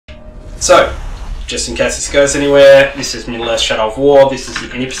So, just in case this goes anywhere, this is Middle-earth Shadow of War. This is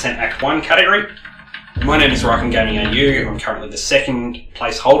the any percent Act 1 category. My name is Ryken Gaming AU. I'm currently the second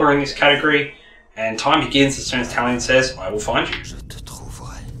place holder in this category. And time begins as soon as Talion says, I will find you.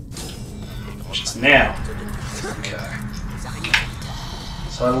 Which is now. Okay.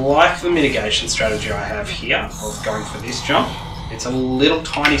 So I like the mitigation strategy I have here of going for this jump. It's a little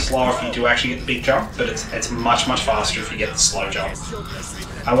tiny slower if you do actually get the big jump, but it's much faster if you get the slow jump.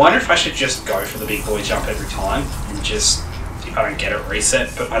 I wonder if I should just go for the big boy jump every time and just, if I don't get it,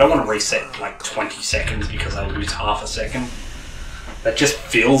 reset. But I don't want to reset like 20 seconds because I lose half a second. That just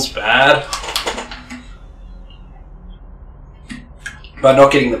feels bad. But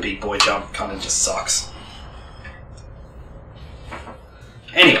not getting the big boy jump kind of just sucks.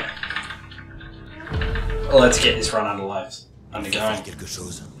 Anyway, let's get this run undergoing. I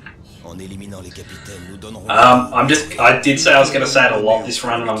did say I was going to say it a lot this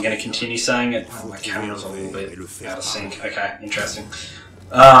run, and I'm going to continue saying it. Oh, my camera's a little bit out of sync. Okay, interesting.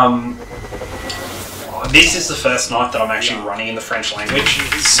 This is the first night that I'm actually running in the French language,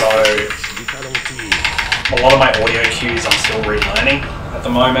 so a lot of my audio cues I'm still relearning at the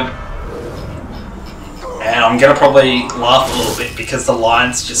moment. And I'm going to probably laugh a little bit because the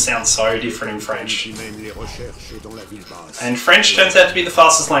lines just sound so different in French. And French turns out to be the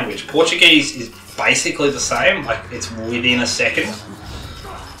fastest language. Portuguese is basically the same, like it's within a second.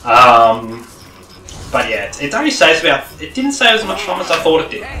 But yeah, it only saves about, it didn't save as much time as I thought it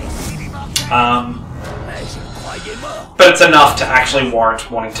did. But it's enough to actually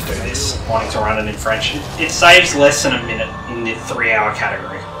warrant wanting to do this, wanting to run it in French. It saves less than a minute in the 3-hour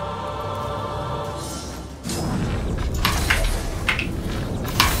category.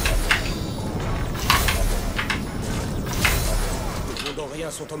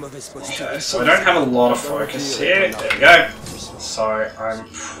 Okay, so I don't have a lot of focus here. There we go. So I'm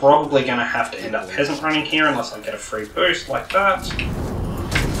probably going to have to end up peasant running here unless I get a free boost like that.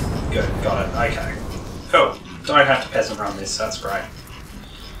 Good, got it. Okay, cool. Don't have to peasant run this, that's great.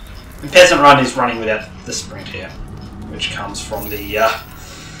 And peasant run is running without the sprint here, which comes from the...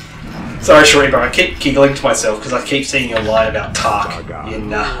 Sorry, Shariba, I keep giggling to myself because I keep seeing your line about Tark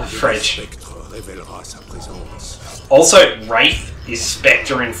in French. Also, Wraith is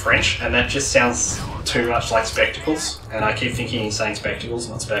Spectre in French, and that just sounds too much like Spectacles, and I keep thinking he's saying Spectacles,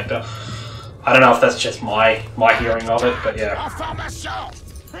 not Spectre. I don't know if that's just my hearing of it, but yeah.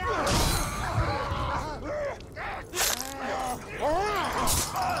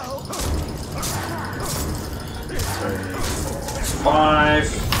 5.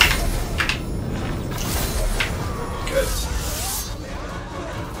 Good.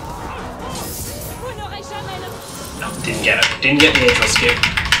 No, didn't get it. Didn't get the edge or skip.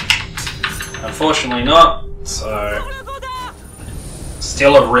 Unfortunately not, so...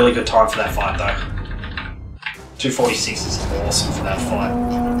 Still a really good time for that fight though. 246 is awesome for that fight.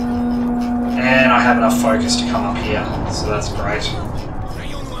 And I have enough focus to come up here, so that's great.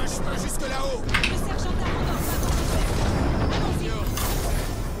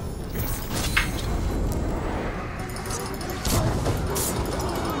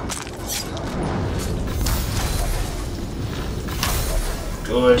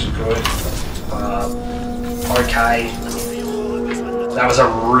 Good. Okay. That was a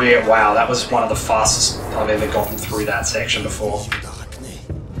real... Wow, that was one of the fastest I've ever gotten through that section before.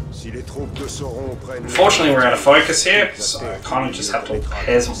 Unfortunately, we're out of focus here, so I kind of just have to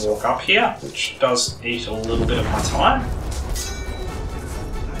peasant walk up here, which does eat a little bit of my time.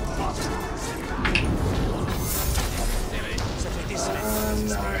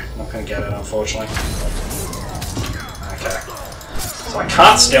 No, not going to get it, unfortunately. Okay. So I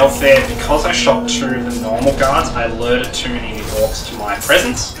can't stealth there because I shot 2 of the normal guards. I alerted too many orcs to my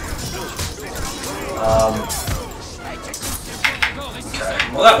presence. Okay,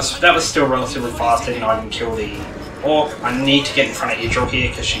 well that was still relatively fast, even though I didn't kill the orc. I need to get in front of Idril here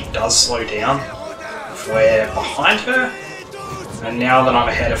because she does slow down if we're behind her. And now that I'm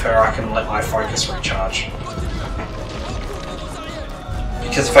ahead of her, I can let my focus recharge.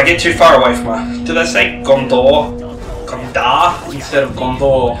 Because if I get too far away from her, did I say Gondor? Gondar instead of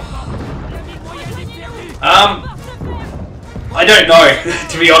Gondor. I don't know,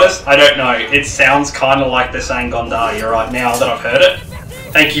 to be honest, I don't know. It sounds kind of like they're saying Gondar, you're right, now that I've heard it.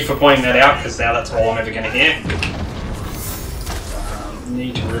 Thank you for pointing that out, because now that's all I'm ever going to hear.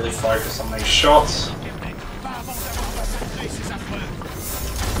 Need to really focus on these shots.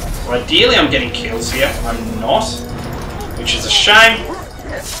 So ideally I'm getting kills here, I'm not, which is a shame.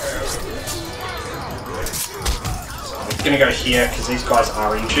 I'm going to go here because these guys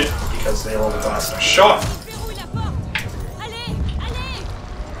are injured because they're all the guys that are shot.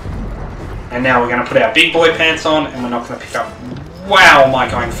 And now we're going to put our big boy pants on, and we're not going to pick up... Wow, am I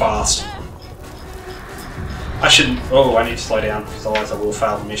going fast? I shouldn't... Oh, I need to slow down, because otherwise I will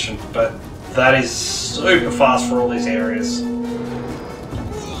fail the mission. But that is super fast for all these areas.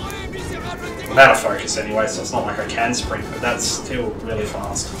 I'm out of focus anyway, so it's not like I can sprint, but that's still really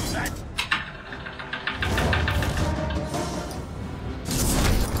fast.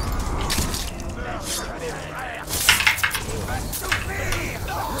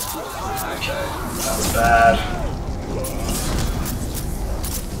 Okay, that was bad.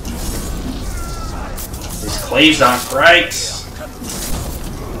 These cleaves aren't great.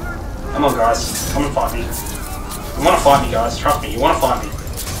 Come on guys, come and fight me. You want to fight me guys, trust me, you want to fight me.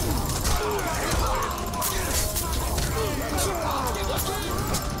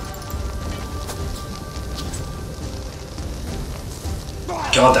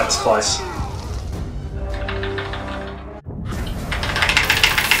 God, that was close.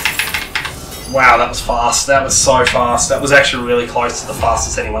 Wow, that was fast. That was so fast. That was actually really close to the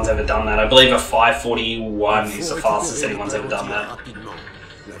fastest anyone's ever done that. I believe a 5:41 is the fastest anyone's ever done that.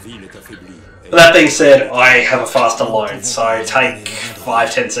 But that being said, I have a faster load, so take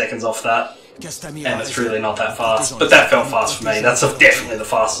 5-10 seconds off that, and it's really not that fast. But that felt fast for me. That's definitely the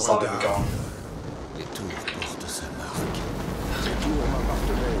fastest I've ever gone.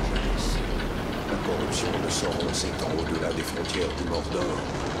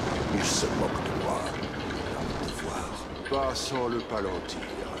 Il se moque de moi. Pouvoir. Pas sans le palantir.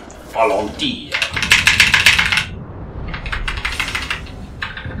 Palantir.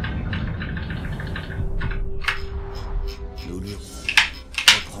 Nous lui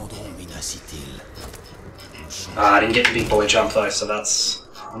reprendrons Minas-Itil. I didn't get the big boy jump though, so that's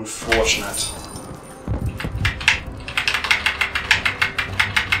unfortunate.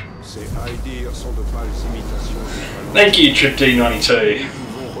 Thank you, Trip D92.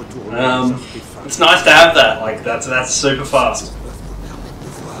 It's nice to have that. Like that's super fast.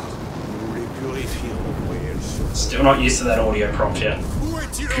 Still not used to that audio prompt yet.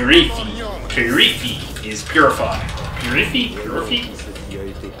 Purifi. Purifi is purified. Purifi. Purifi.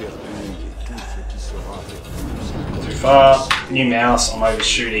 Too far. New mouse. I'm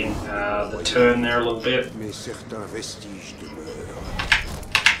overshooting the turn there a little bit.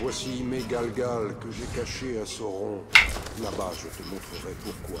 Voici mes galgales que j'ai cachées à Sauron. Là-bas, je te montrerai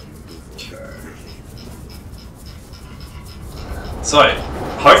pourquoi nous devons. So,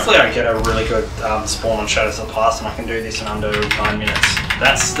 hopefully I get a really good spawn on Shadows of the Past, and I can do this in under 9 minutes.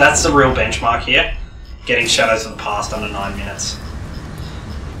 That's the real benchmark here. Getting Shadows of the Past under 9 minutes.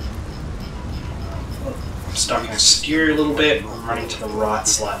 I'm stuck in a skew a little bit. I'm running to the right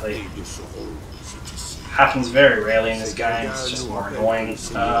slightly. Happens very rarely in this game, it's just more annoying.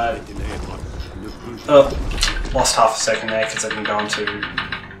 Lost half a second there because I didn't go into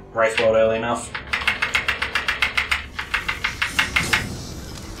Wraith World early enough.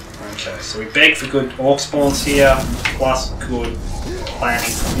 Okay, so we beg for good orc spawns here, plus good planning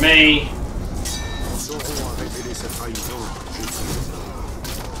from me.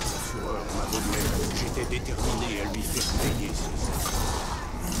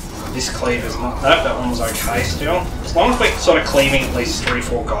 This cleave is not... Nope, that one was okay still. As long as we're sort of cleaving at least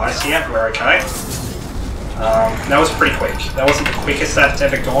 3-4 guys here, we're okay. That was pretty quick. That wasn't the quickest that's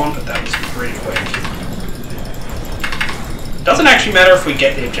ever gone, but that was pretty quick. Doesn't actually matter if we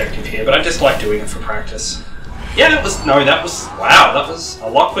get the objective here, but I just like doing it for practice. Yeah, that was... No, that was... Wow, that was a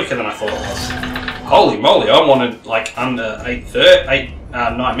lot quicker than I thought it was. Holy moly, I wanted like under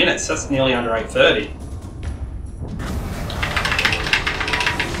 9 minutes. That's nearly under 8:30.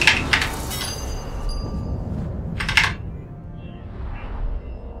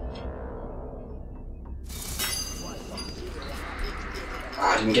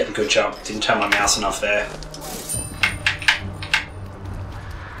 I didn't get the good jump, didn't turn my mouse enough there.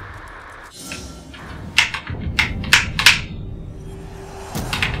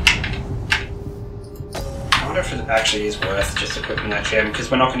 I wonder if it actually is worth just equipping that gem, because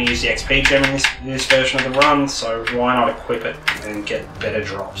we're not going to use the XP gem in this version of the run, so why not equip it and get better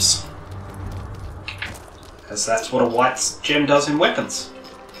drops? Because that's what a white gem does in weapons.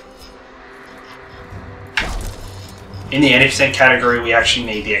 In the 80% category, we actually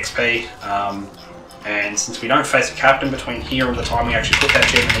need the XP, and since we don't face a captain between here and the time we actually put that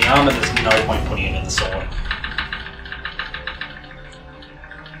gem in the armor, there's no point putting it in the sword.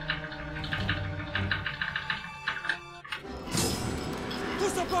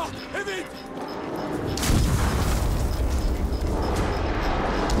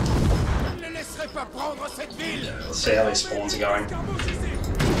 Let's see how these spawns are going.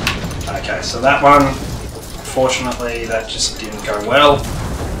 Okay, so that one, unfortunately, that just didn't go well.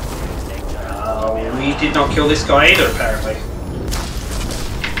 We did not kill this guy either, apparently.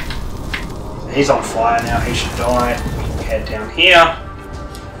 He's on fire now, he should die. We can head down here.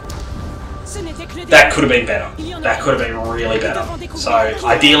 That could have been better. That could have been really better. So,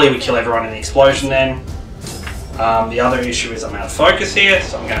 ideally we kill everyone in the explosion then. The other issue is I'm out of focus here,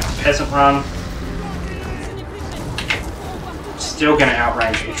 so I'm going to have to peasant run. Still going to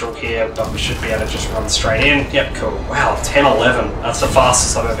outrange neutral here, but we should be able to just run straight in. Yep, cool. Wow, 10-11. That's the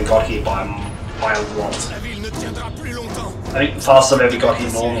fastest I've ever got here by a lot. I think the fastest I've ever got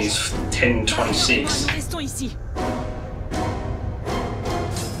here normally is 10-26.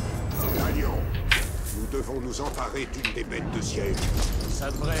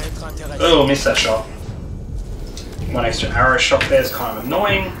 Oh, missed that shot. One extra arrow shot there is kind of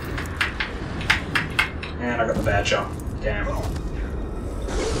annoying. And I got the bad jump. Damn.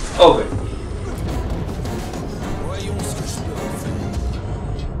 Oh, good.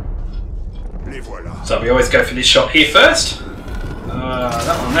 So we always go for this shot here first.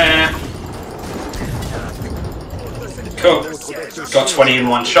 That one there. Cool. Got 20 in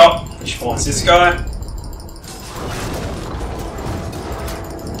one shot, which spawns this guy.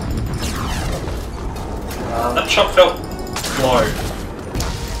 That shot felt low.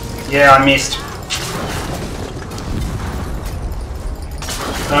 Yeah, I missed.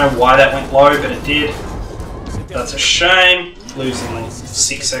 I don't know why that went low, but it did. That's a shame. Losing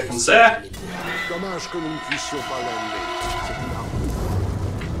 6 seconds there.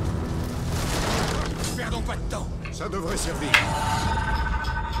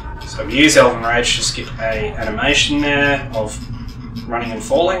 So we use Elven Rage to skip a animation there of running and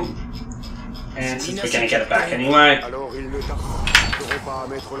falling. And since we're going to get it back anyway.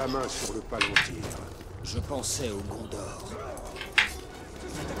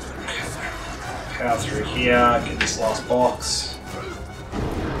 Power through here, get this last box.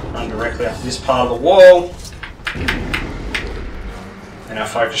 Run directly up this part of the wall. And our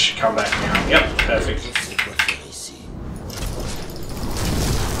focus should come back now. Yep, perfect.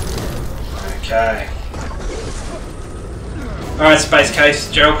 Okay. Alright, Space Case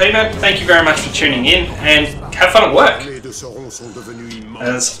Gerald P-Man, thank you very much for tuning in and have fun at work.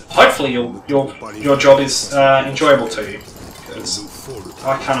 As hopefully your job is enjoyable to you. Because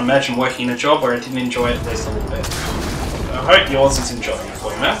I can't imagine working in a job where I didn't enjoy it at least a little bit. So I hope yours is enjoying it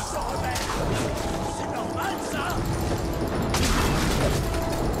for you, man.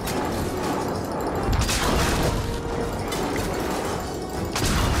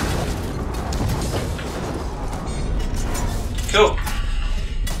 Cool.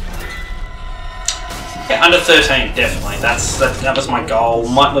 Yeah, under 13, definitely. That was my goal.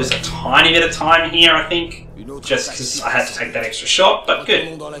 Might lose a tiny bit of time here, I think. Just because I had to take that extra shot, but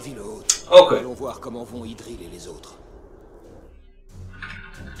good. Oh, good.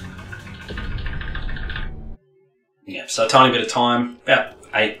 Yeah, so a tiny bit of time, about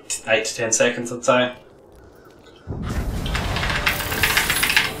 8 to 10 seconds, I'd say.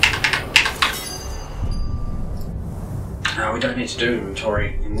 We don't need to do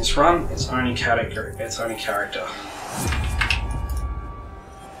inventory in this run. It's only character.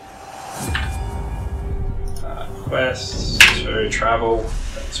 Quests to travel.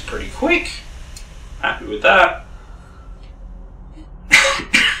 That's pretty quick. Happy with that.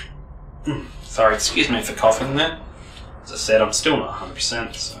 Sorry, excuse me for coughing there. As I said, I'm still not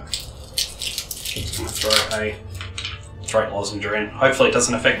 100%, so just gonna throw a throat lozenge in. Hopefully, it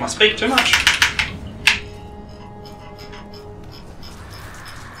doesn't affect my speak too much.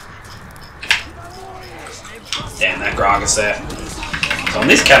 Damn, that Grog is there. So in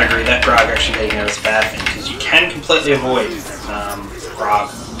this category, that Grog actually being there is a bad thing, because you can completely avoid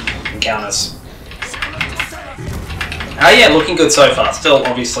Grog encounters. Yeah, looking good so far. Still,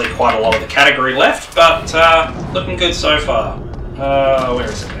 obviously, quite a lot of the category left, but looking good so far. Where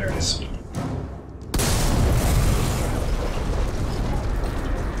is it? There it is.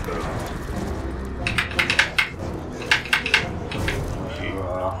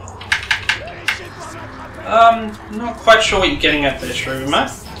 Not quite sure what you're getting at there, Shrew,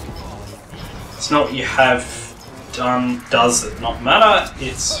 mate. It's not what you have done does it not matter,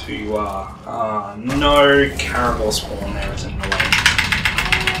 it's who you are. No caribou spawn there is annoying.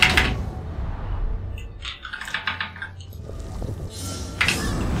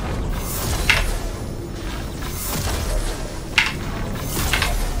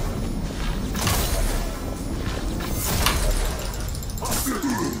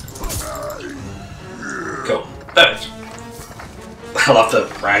 Cool. Perfect. I love the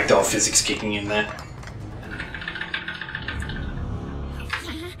ragdoll physics kicking in there.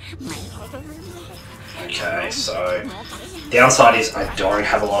 Okay, so downside is I don't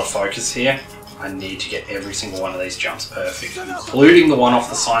have a lot of focus here. I need to get every single one of these jumps perfect, including the one off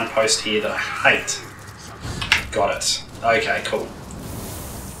the signpost here that I hate. Got it. Okay, cool.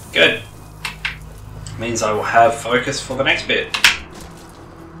 Good. Means I will have focus for the next bit.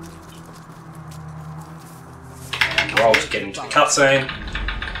 And roll to get into the cutscene.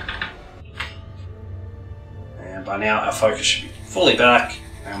 And by now our focus should be fully back,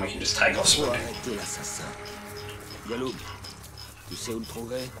 and we can just take off speed.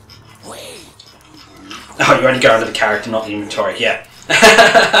 Oh, you only go into the character, not the inventory. Yeah.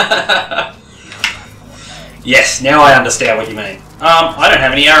 Yes, now I understand what you mean. I don't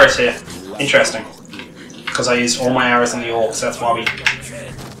have any arrows here. Interesting. Because I used all my arrows on the orcs. That's why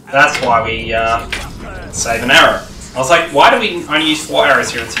we save an arrow. I was like, why do we only use 4 arrows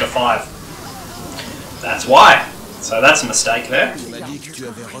here instead of 5? That's why. So that's a mistake there.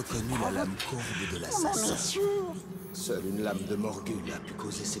 Seule une lame de morgue a pu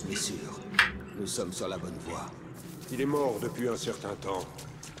causer ses blessures. Nous sommes sur la bonne voie. Il est mort depuis un certain temps.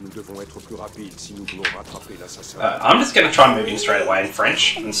 Nous devons être plus rapides si nous voulons rattraper l'assassin. I'm just going to try moving straight away in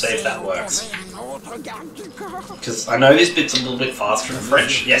French and see if that works. Because I know this bit's a little bit faster in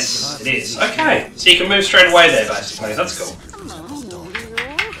French. Yes, it is. Okay, so you can move straight away there, basically. That's cool.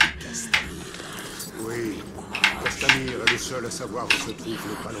 Oui, Castamir est le seul à savoir où se trouve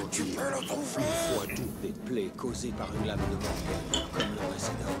le palantir. Une fois toutes les plaies causées par une lame de morgue, comme le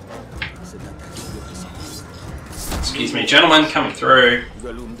précédent, cette attaque est récente. Excuse me, gentlemen, coming through.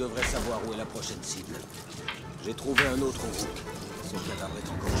 Gollum devrait savoir où est la prochaine cible. J'ai trouvé un autre rook. Son cadavre est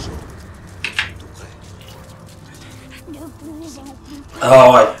encore chaud. Tout près.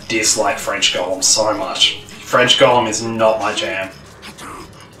 Oh, I dislike French Golem so much. French Golem is not my jam.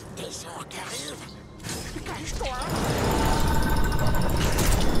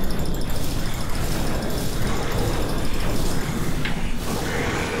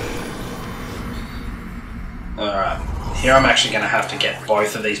 Alright, here I'm actually going to have to get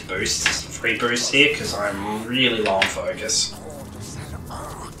both of these boosts, free boosts here, because I'm really low on focus.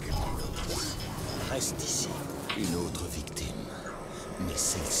 Reste ici. Une autre victime. Mais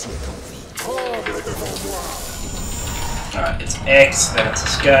celle-ci est en vie. Alright, it's X, then it's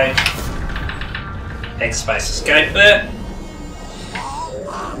escape. X space escape there.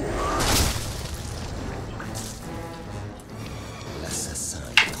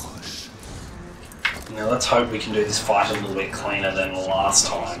 Now let's hope we can do this fight a little bit cleaner than last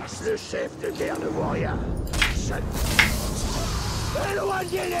time.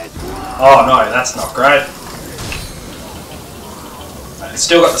 Oh no, that's not great.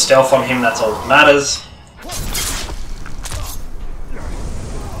 Still got the stealth on him, that's all that matters.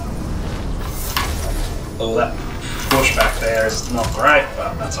 Oh, that push back there is not great,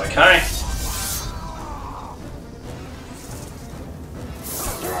 but that's okay.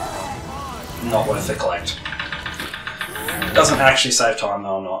 Not worth the collect. Doesn't actually save time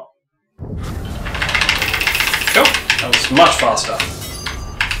though, or not. Cool, that was much faster.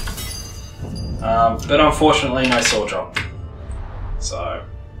 But unfortunately no sword drop. So,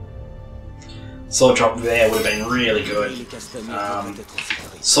 sword drop there would have been really good.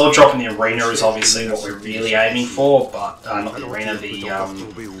 Sword drop in the arena is obviously what we're really aiming for, but not the arena, the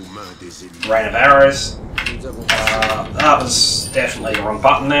rain of arrows. That was definitely the wrong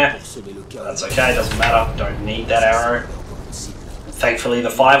button there. But that's okay, doesn't matter, don't need that arrow. Thankfully the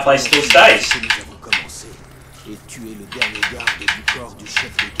fireplace still stays.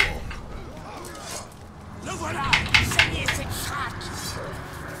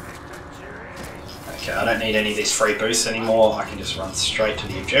 Okay, I don't need any of these free boosts anymore, I can just run straight to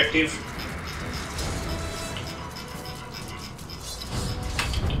the objective.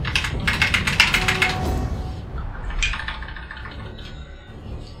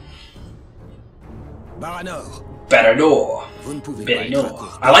 Baranor.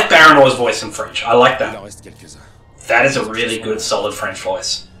 I like Baranor's voice in French. I like that. That is a really good, solid French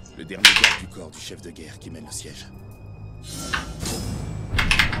voice. Le dernier garde du corps du chef de guerre qui mène le siège.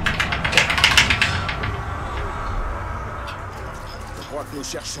 Je crois que nous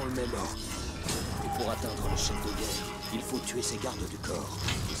cherchons le même ordre. Et pour atteindre le chef de guerre, il faut tuer ses gardes du corps.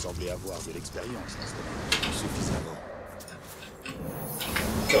 Vous semblez avoir de l'expérience dans ce domaine. Suffisamment.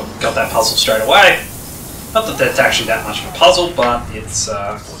 Cool. Got that puzzle straight away. Not that that's actually that much of a puzzle, but it's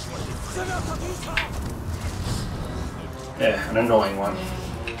yeah, an annoying one.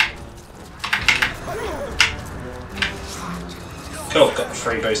 Cool, got the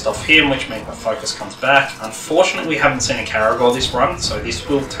free boost off him, which means my focus comes back. Unfortunately, we haven't seen a Caragor this run, so this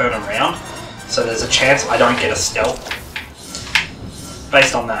will turn around. So there's a chance I don't get a stealth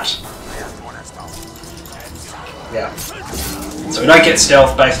based on that. Yeah. So we don't get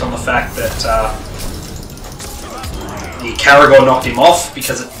stealth based on the fact that the Caragor knocked him off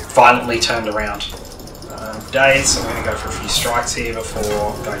because it violently turned around. Daze, so I'm going to go for a few strikes here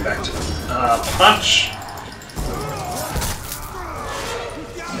before going back to punch.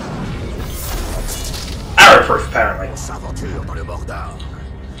 Arrow-proof, apparently.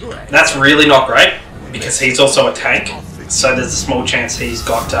 That's really not great, because he's also a tank, so there's a small chance he's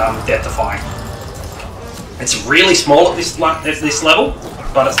got death-defying. It's really small at this level,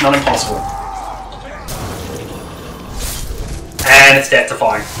 but it's not impossible. And it's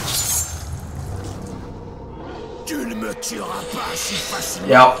death-defying.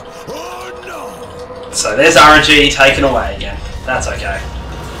 Yep. So there's RNG taken away again. That's okay.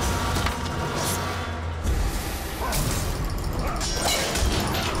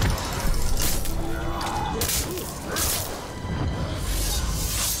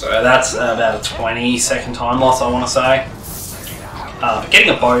 So that's about a 20-second time loss, I want to say. But getting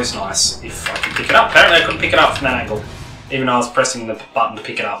a bow is nice if I can pick it up. Apparently I couldn't pick it up from that angle, even though I was pressing the button to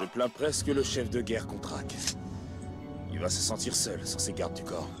pick it up. Je plains presque le chef de guerre contraque. Il va se sentir seul sans ses gardes du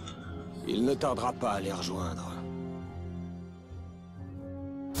corps. Il ne tardera pas à les rejoindre.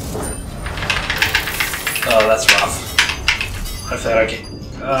 Oh, that's rough. Hopefully I don't get...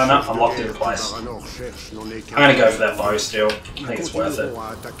 no, I'm locked in place. I'm going to go for that bow still. I think it's worth it.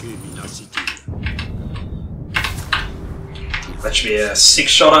 That should be a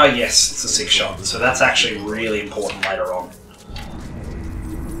 6-shotter. Yes, it's a 6-shot. So that's actually really important later on.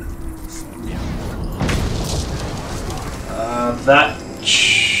 That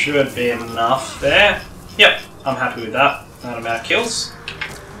should be enough there. Yep, I'm happy with that. That amount of kills.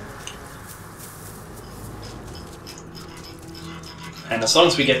 And as long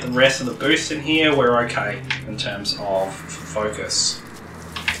as we get the rest of the boosts in here, we're okay in terms of focus.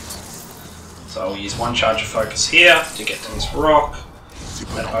 So I'll use one charge of focus here to get to this rock.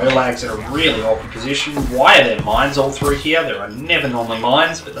 And Olag's in a really awkward position. Why are there mines all through here? There are never normally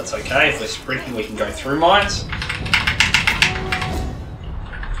mines, but that's okay. If we're sprinting, we can go through mines.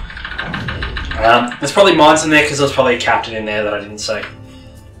 There's probably mines in there because there's probably a captain in there that I didn't see.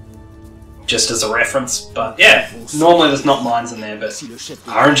 Just as a reference, but yeah, normally there's not mines in there, but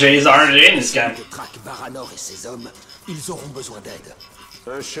RNG is RNG in this game.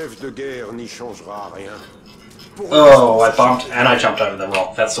 Oh, I bumped and I jumped over the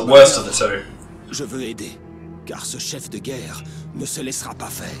rock. That's the worst of the two. Je veux aider, car ce chef de guerre ne se laissera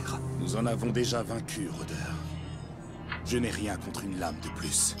pas faire. Nous en avons déjà vaincu, rôdeur. Je n'ai rien contre une lame de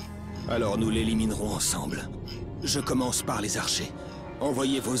plus. Alors nous l'éliminerons ensemble. Je commence par les archers.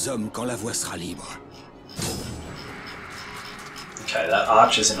 Envoyez vos hommes quand la voie sera libre. Okay, that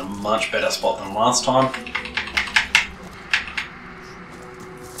archer's in a much better spot than last time.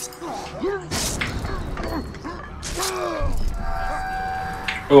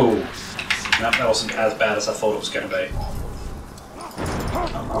 Ooh, no, that wasn't as bad as I thought it was going to be.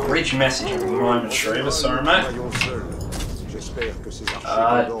 I'll read your message in a moment, Shriver. Sorry, mate.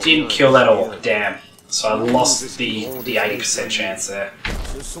 Didn't kill that orc, damn. So I lost the 80% chance there.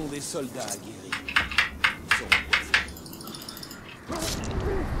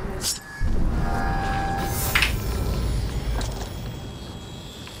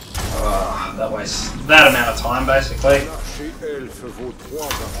 That wastes that amount of time, basically.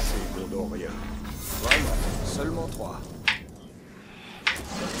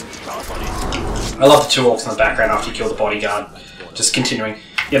 I love the two orcs in the background after you kill the bodyguard. Just continuing.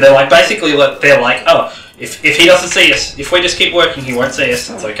 Yeah, they're like, basically, they're like, oh, if he doesn't see us, if we just keep working, he won't see us.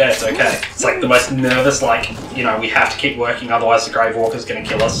 It's okay, it's okay. It's like the most nervous, like, you know, we have to keep working, otherwise the Grave Walker's going to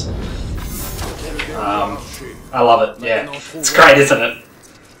kill us. I love it, yeah. It's great, isn't it?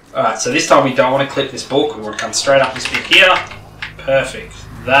 Alright, so this time we don't want to clip this book, we want to come straight up this bit here. Perfect.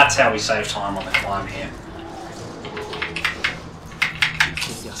 That's how we save time on the climb here.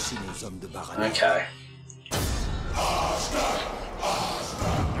 Okay.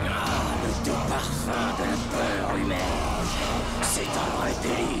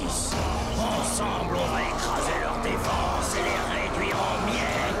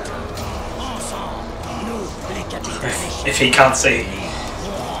 If he can't see,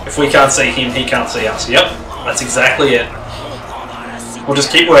 if we can't see him, he can't see us. Yep, that's exactly it. We'll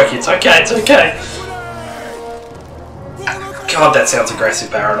just keep working. It's okay. It's okay. God, that sounds aggressive,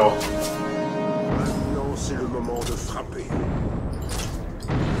 Barador.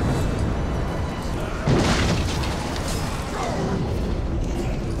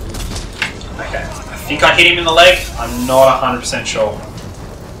 Okay, I think I hit him in the leg. I'm not 100% sure.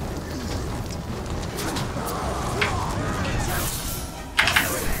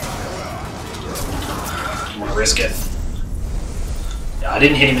 Risk it. I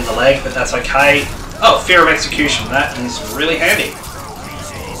didn't hit him in the leg, but that's okay. Oh, fear of execution. That is really handy.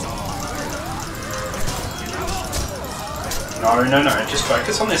 No, no, no. Just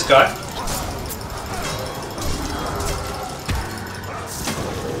focus on this guy.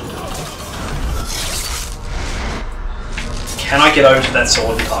 Can I get over to that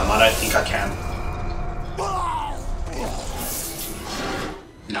sword in time? I don't think I can.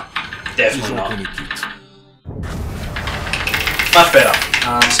 No, definitely not. Much better.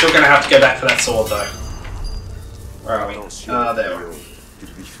 Still going to have to go back for that sword though. Where are we? There we are.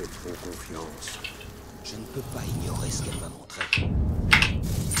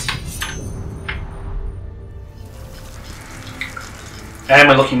 And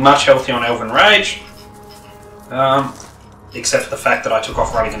we're looking much healthier on Elven Rage. Except for the fact that I took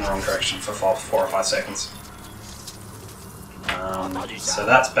off running in the wrong direction for 4 or 5 seconds. So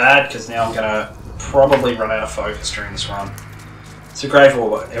that's bad, because now I'm going to probably run out of focus during this run. So Grave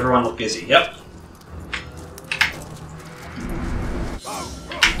Orb, everyone look busy, yep.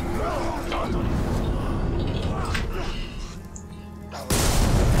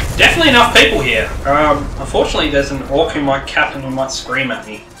 Definitely enough people here. Unfortunately there's an orc who might captain who might scream at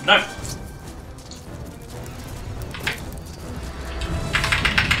me. No.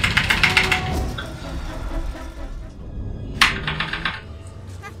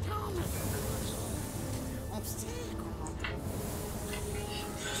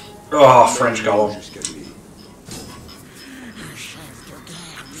 Oh, French Golem.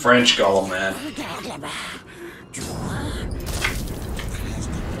 French Golem, man.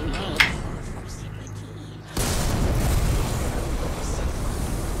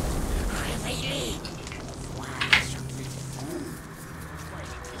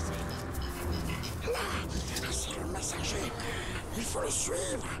 Il faut le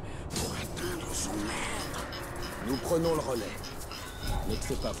suivre pour atteindre son maître. Nous prenons le relais. Ne te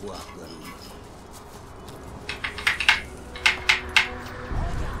fais pas voir, Gollum.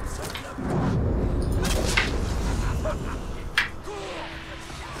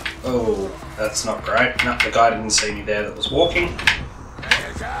 Oh, that's not great. No, the guy didn't see me there that was walking.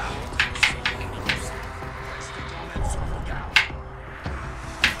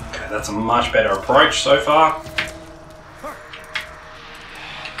 Okay, that's a much better approach so far.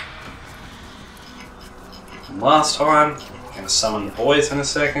 And last time, I'm going to summon the boys in a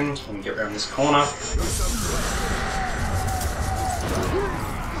second when we get around this corner.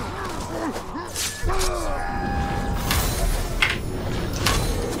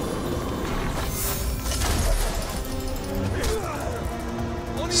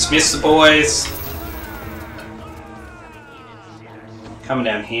 Dismiss the boys. Coming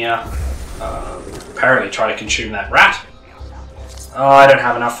down here. Apparently try to consume that rat. Oh, I don't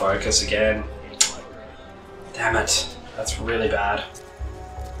have enough focus again. Damn it. That's really bad.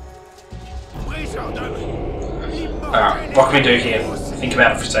 Alright, what can we do here? Think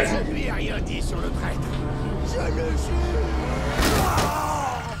about it for a second.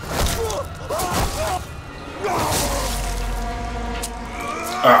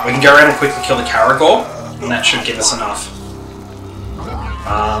 Alright, we can go around and quickly kill the Caragor, and that should give us enough.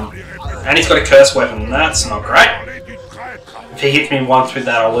 And he's got a curse weapon, and that's not great. If he hits me once with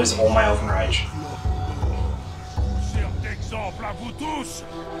that, I'll lose all my Elven Rage.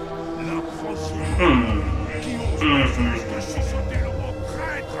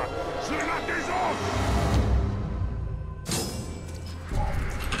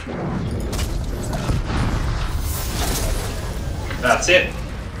 That's it.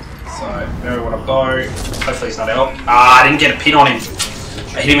 So, now we want to bow. Hopefully he's not out. Ah, I didn't get a pin on him.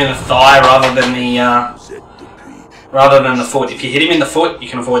 I hit him in the thigh rather than the foot. If you hit him in the foot, you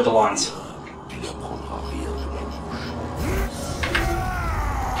can avoid the lines.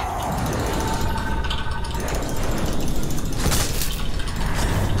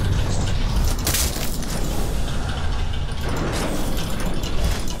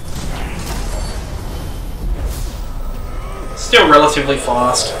 Still relatively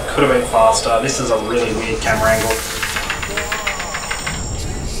fast. Could have been faster. This is a really weird camera angle.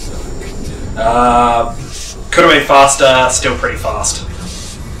 Could have been faster. Still pretty fast.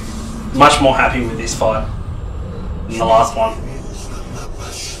 Much more happy with this fight than the last one.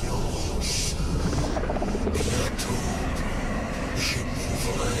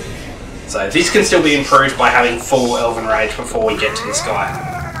 So this can still be improved by having full Elven Rage before we get to this guy.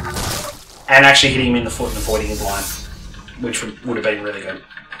 And actually hitting him in the foot and avoiding his line. Which would have been really good.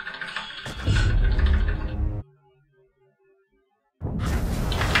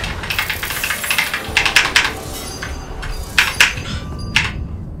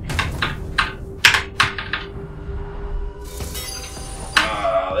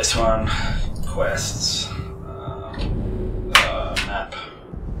 this one. Quests. Map.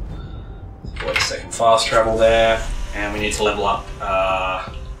 40-second fast travel there. And we need to level up.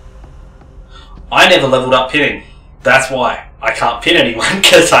 I never leveled up pinning. That's why. I can't pin anyone,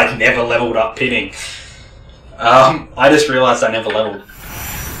 because I never leveled up pinning. I just realised I never leveled.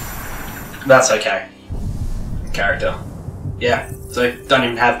 That's okay. Character. Yeah, so don't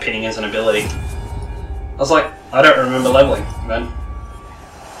even have pinning as an ability. I was like, I don't remember leveling, man.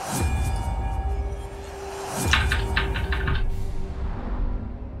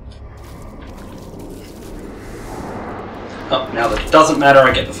 Oh, now that it doesn't matter,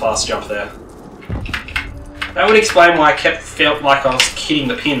 I get the fast jump there. That would explain why I felt like I was hitting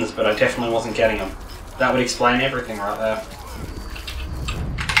the pins, but I definitely wasn't getting them. That would explain everything right there.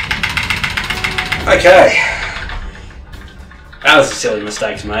 Okay. That was a silly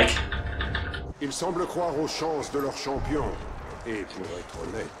mistake to make. Ils semblent croire aux chances de leur champion. Et pour être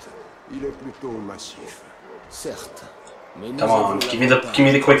honnête, il est plutôt massif. Certes. Come on, give me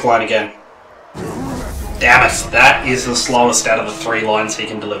the quick line again. Damn it, that is the slowest out of the 3 lines he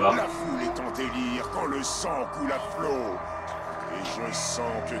can deliver. La foule est en délire quand le sang coule à flot. Et je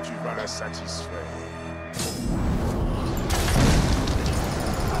sens que tu vas la satisfaire.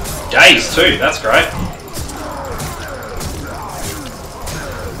 Days too, that's great.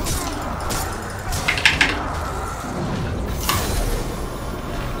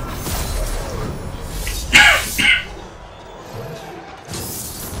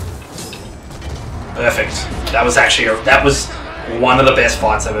 Perfect. That was one of the best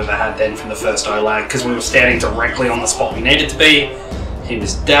fights I've ever had then from the first OLAG, because we were standing directly on the spot we needed to be. He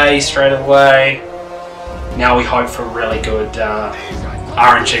was day straight away. Now we hope for really good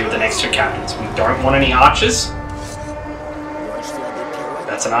RNG with the next 2 captains. We don't want any archers.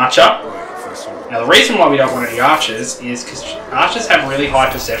 That's an archer. Now the reason why we don't want any archers is because archers have really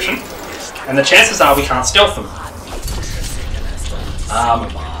high perception, and the chances are we can't stealth them.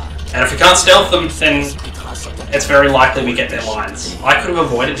 And if we can't stealth them, then it's very likely we get their lines. I could have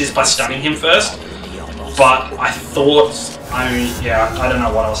avoided this by stunning him first, but I thought, I don't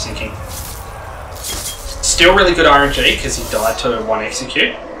know what I was thinking. Still really good RNG, because he died to 1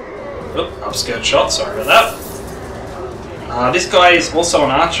 execute. Oop, upskirt shot, sorry about that. This guy is also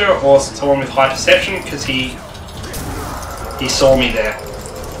an archer, or someone with high perception, because he saw me there.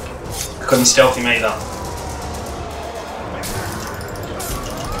 I couldn't stealth him either.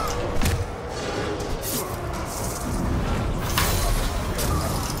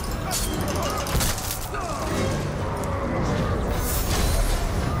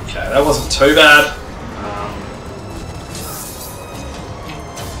 That wasn't too bad.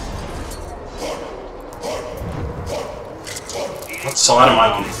 What side am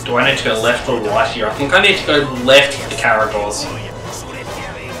I on? Do I need to go left or right here? I think I need to go left for the corridors.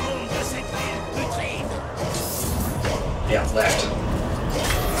 Yeah, left.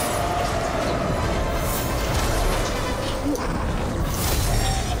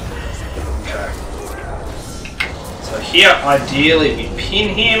 So here, ideally, we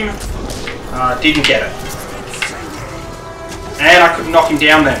pin him. Didn't get it. And I couldn't knock him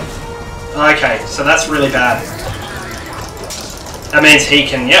down then. Okay, so that's really bad. That means he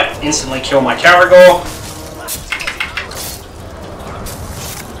can, instantly kill my Caragor.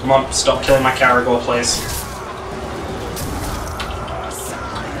 Come on, stop killing my Caragor, please.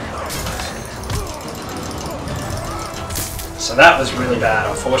 So that was really bad,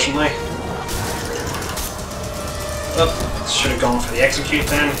 unfortunately. Oh, should have gone for the execute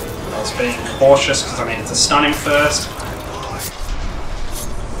then. I was being cautious because I needed to stun him first.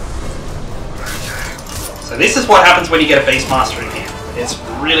 So this is what happens when you get a Beastmaster in here. It's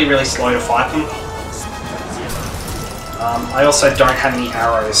really, really slow to fight them. I also don't have any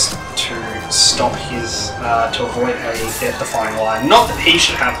arrows to stop his, to avoid a death-defying line. Not that he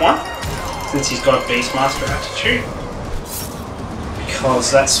should have one, since he's got a Beastmaster attitude.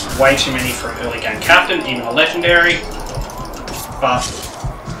 Because that's way too many for an early game captain, even a legendary. But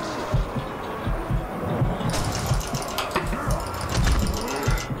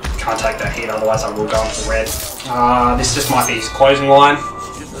can't take that hit, otherwise I will go into the red. This just might be his closing line.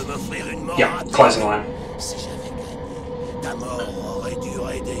 Yeah, closing line.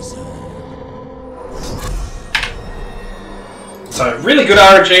 So really good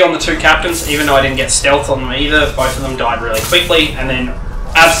RNG on the 2 captains, even though I didn't get stealth on them either. Both of them died really quickly, and then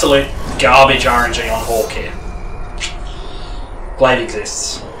absolute garbage RNG on Hawk here. Glaive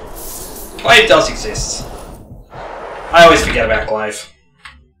exists. Glaive does exist. I always forget about Glaive.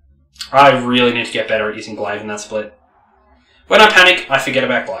 I really need to get better at using Glaive in that split. When I panic, I forget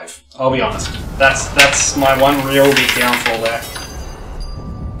about Glaive. I'll be honest. That's my one real big downfall there.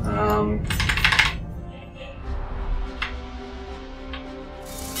 You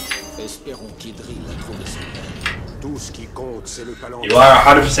are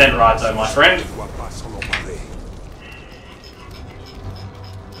 100% right though, my friend.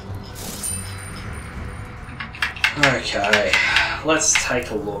 Okay, let's take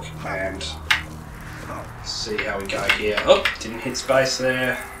a look and see how we go here. Oh, didn't hit space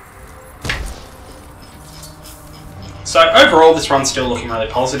there. So overall this run's still looking really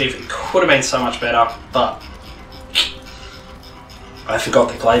positive. It could have been so much better, but I forgot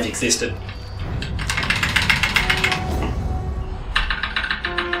the glaive existed.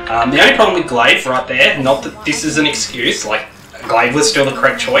 The only problem with glaive right there, not that this is an excuse, like glaive was still the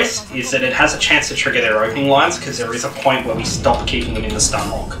correct choice, is that it has a chance to trigger their opening lines because there is a point where we stop keeping them in the stun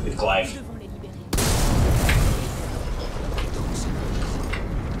lock with glaive.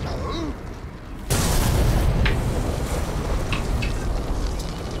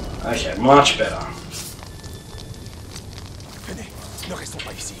 Okay, much better. Venez, ne restons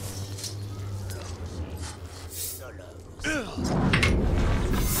pas ici.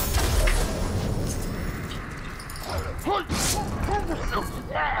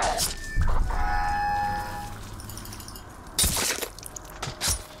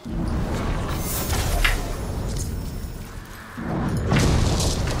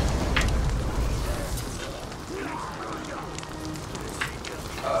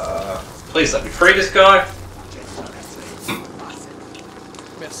 Please let me free this guy.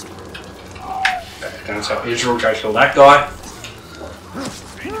 Okay, gonna tell Israel go kill that guy.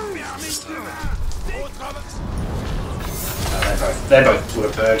 They both would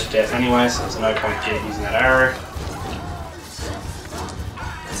have burned to death anyway, so there's no point in using that arrow.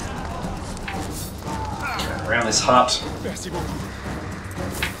 Okay, around this hut.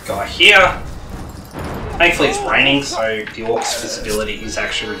 Guy here. Thankfully it's raining, so the orc's visibility is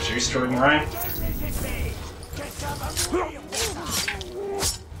actually reduced during the rain.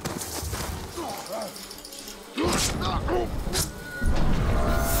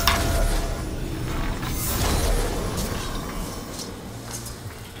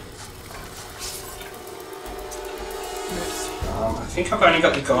 I think I've only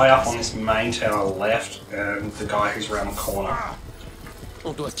got the guy up on this main tower left, and the guy who's around the corner.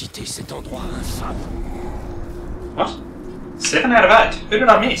 On doit quitter cet endroit. What? 7 out of 8? Who did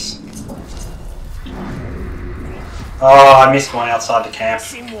I miss? Oh, I missed one outside the camp.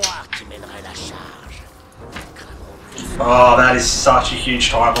 Oh, that is such a huge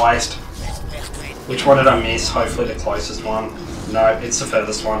time waste. Which one did I miss? Hopefully the closest one. No, it's the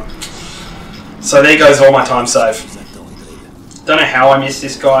furthest one. So there goes all my time save. Don't know how I missed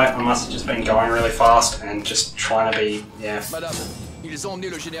this guy. I must have just been going really fast and just trying to be, yeah.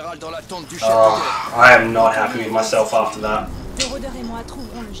 I am not happy with myself after that.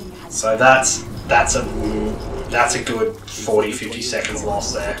 So that's a good 40-50 seconds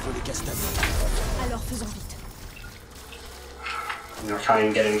lost there. Now I can't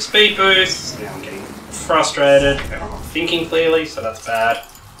even get any speed boosts. Now I'm getting frustrated. And I'm not thinking clearly, so that's bad.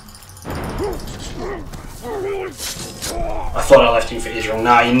 I thought I left him for Israel.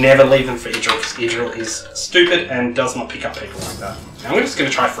 No, you never leave him for Israel because Israel is stupid and does not pick up people like that. Now I'm just going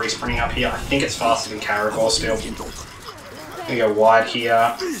to try free sprinting up here. I think it's faster than Caragor still. I'm going to go wide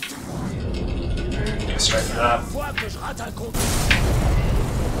here. And go straight for that.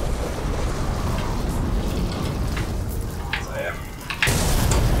 So yeah.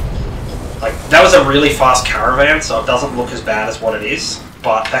 Like, that was a really fast caravan, so it doesn't look as bad as what it is.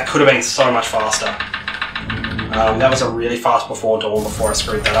 But that could have been so much faster. That was a really fast before dawn before I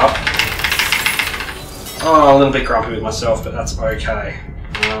screwed that up. Oh, a little bit grumpy with myself, but that's okay.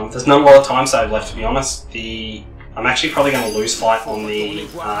 There's not a lot of time save left, to be honest. I'm actually probably going to lose fight on the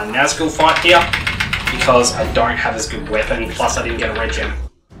Nazgul fight here because I don't have as good weapon, plus I didn't get a red gem.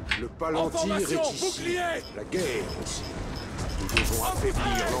 Le palantir est ici. La guerre aussi. Nous devons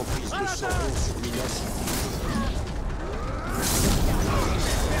affaiblir l'emprise de Sauron sur Minas Ithil.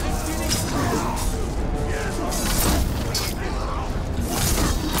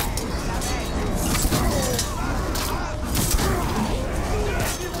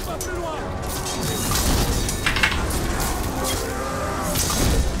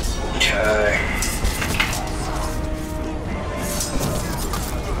 Okay.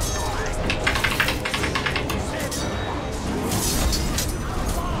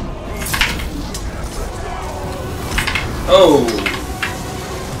 Oh,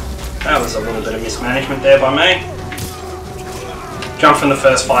 that was a little bit of mismanagement there by me. Jump from the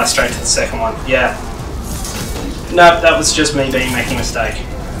first fight straight to the second one. Yeah. Nope, that was just me making a mistake.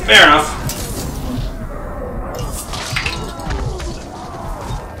 Fair enough.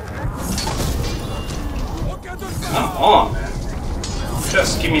 Come on, man.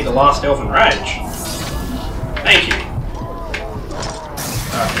 Just give me the last elven rage. Thank you.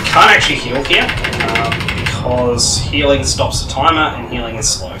 We can't actually heal here because healing stops the timer and healing is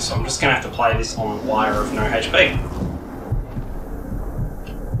slow. So I'm just going to have to play this on the wire of no HP.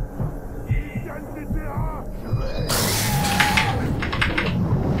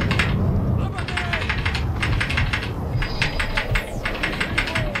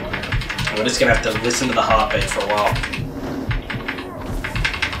 We're just going to have to listen to the heartbeat for a while.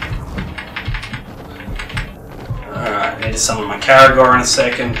 Alright, I need to summon my Caragor in a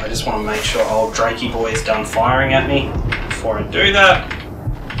second. I just want to make sure old Drakey boy is done firing at me before I do that.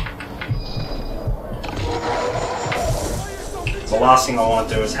 The last thing I want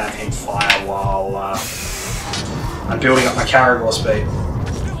to do is have him fire while I'm building up my Caragor speed.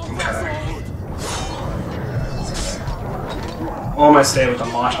 Okay. Almost there with the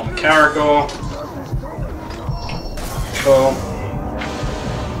light on the Caragor. Cool.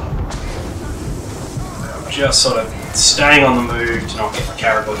 Just sort of staying on the move to not get my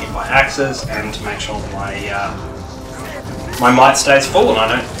Caragor hit by axes and to make sure that my might stays full and I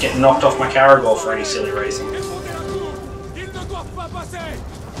don't get knocked off my Caragor for any silly reason.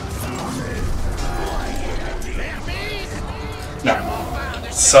 No.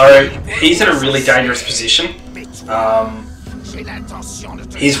 So, he's in a really dangerous position.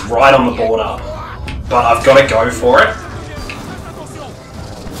 He's right on the border, but I've got to go for it.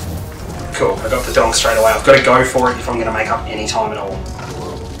 Cool, I got the donk straight away. I've got to go for it if I'm going to make up any time at all.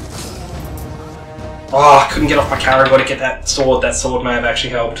 Oh, I couldn't get off my Caragor to get that sword. That sword may have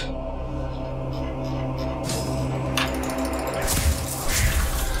actually helped.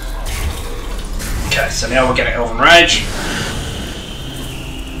 Okay, so now we're getting Elven Rage.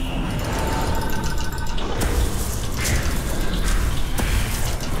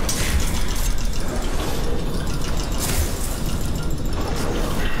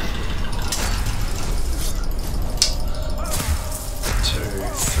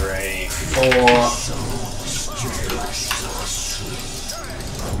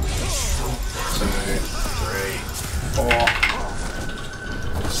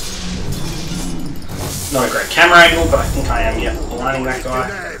 Not a great camera angle, but I think I am, yeah, blinding that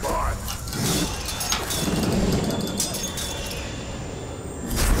guy.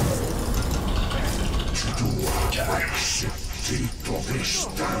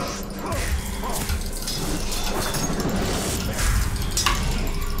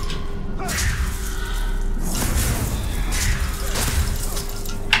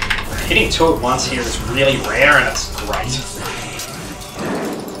 Hitting two at once here is really rare and it's great.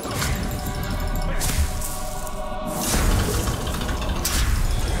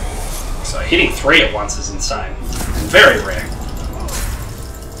 So hitting three at once is insane. Very rare.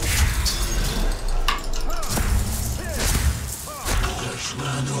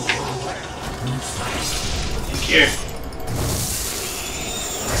 Thank you.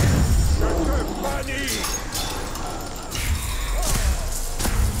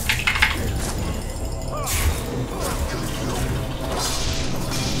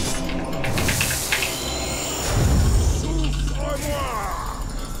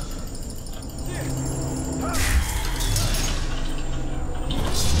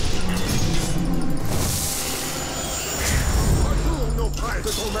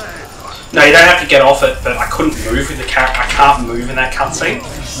 No, you don't have to get off it, but I couldn't move with the I can't move in that cutscene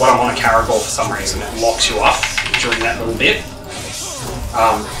when I'm on a Caragor for some reason. It locks you up during that little bit.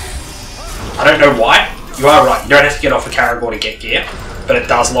 I don't know why. You are right, you don't have to get off a Caragor to get gear, but it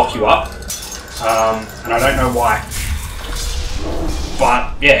does lock you up. And I don't know why.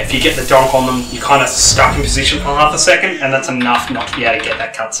 But yeah, if you get the donk on them, you're kind of stuck in position for half a second, and that's enough not to be able to get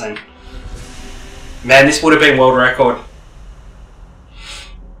that cutscene. Man, this would have been world record.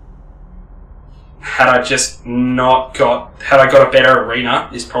 Had I just not got, had I got a better arena,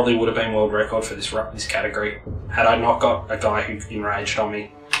 this probably would have been world record for this category. Had I not got a guy who enraged on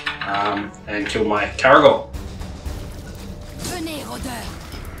me and killed my Caragor.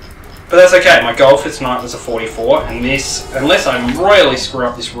 But that's okay, my goal for tonight was a 44, and this, unless I royally screw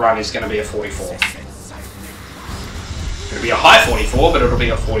up this run, is going to be a 44. It'll be a high 44, but it'll be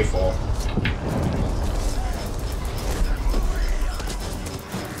a 44.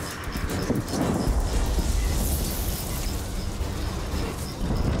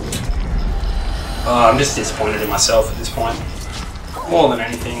 I'm just disappointed in myself at this point, more than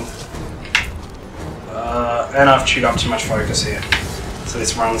anything. And I've chewed up too much focus here. So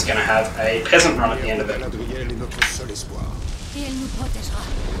this run's going to have a peasant run at the end of it.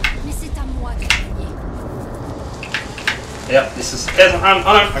 Yep, this is the peasant run.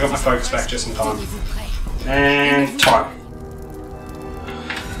 Oh no, I got my focus back just in time. And time.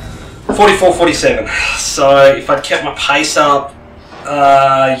 44:47. So if I'd kept my pace up,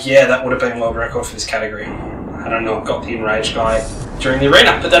 yeah, that would have been a world record for this category. I don't know, got the enraged guy during the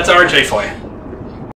arena, but that's RNG for you.